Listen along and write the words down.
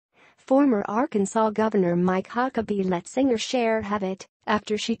Former Arkansas Governor Mike Huckabee let singer Cher have it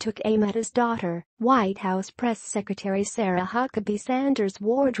after she took aim at his daughter, White House Press Secretary Sarah Huckabee Sanders'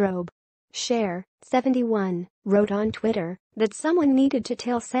 wardrobe. Cher, 71, wrote on Twitter that someone needed to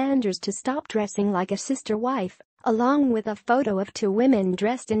tell Sanders to stop dressing like a sister wife, along with a photo of two women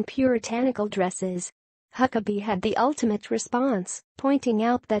dressed in puritanical dresses. Huckabee had the ultimate response, pointing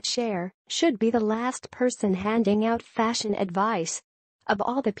out that Cher should be the last person handing out fashion advice. Of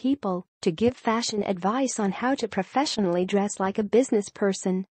all the people to give fashion advice on how to professionally dress like a business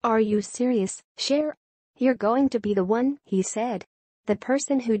person, are you serious, Cher? You're going to be the one, he said. The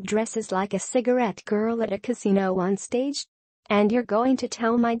person who dresses like a cigarette girl at a casino on stage? And you're going to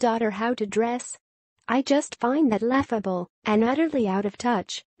tell my daughter how to dress? I just find that laughable and utterly out of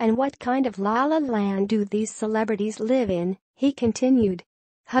touch. And what kind of la-la land do these celebrities live in? He continued.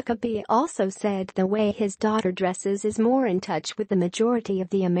 Huckabee also said the way his daughter dresses is more in touch with the majority of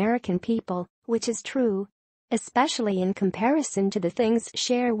the American people, which is true. Especially in comparison to the things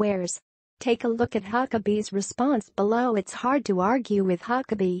Cher wears. Take a look at Huckabee's response below. It's hard to argue with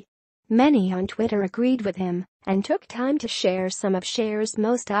Huckabee. Many on Twitter agreed with him and took time to share some of Cher's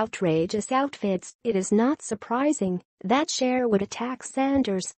most outrageous outfits. It is not surprising that Cher would attack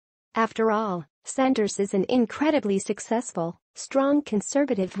Sanders. After all, Sanders is an incredibly successful, strong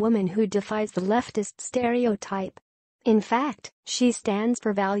conservative woman who defies the leftist stereotype. In fact, she stands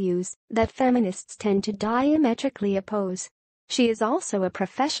for values that feminists tend to diametrically oppose. She is also a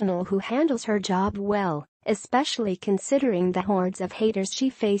professional who handles her job well, especially considering the hordes of haters she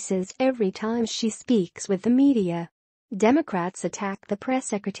faces every time she speaks with the media. Democrats attack the press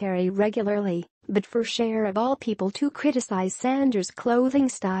secretary regularly, but for Cher of all people to criticize Sanders' clothing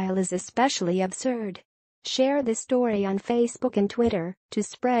style is especially absurd. Share this story on Facebook and Twitter to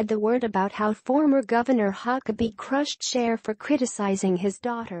spread the word about how former Governor Huckabee crushed Cher for criticizing his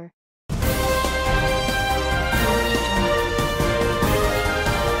daughter.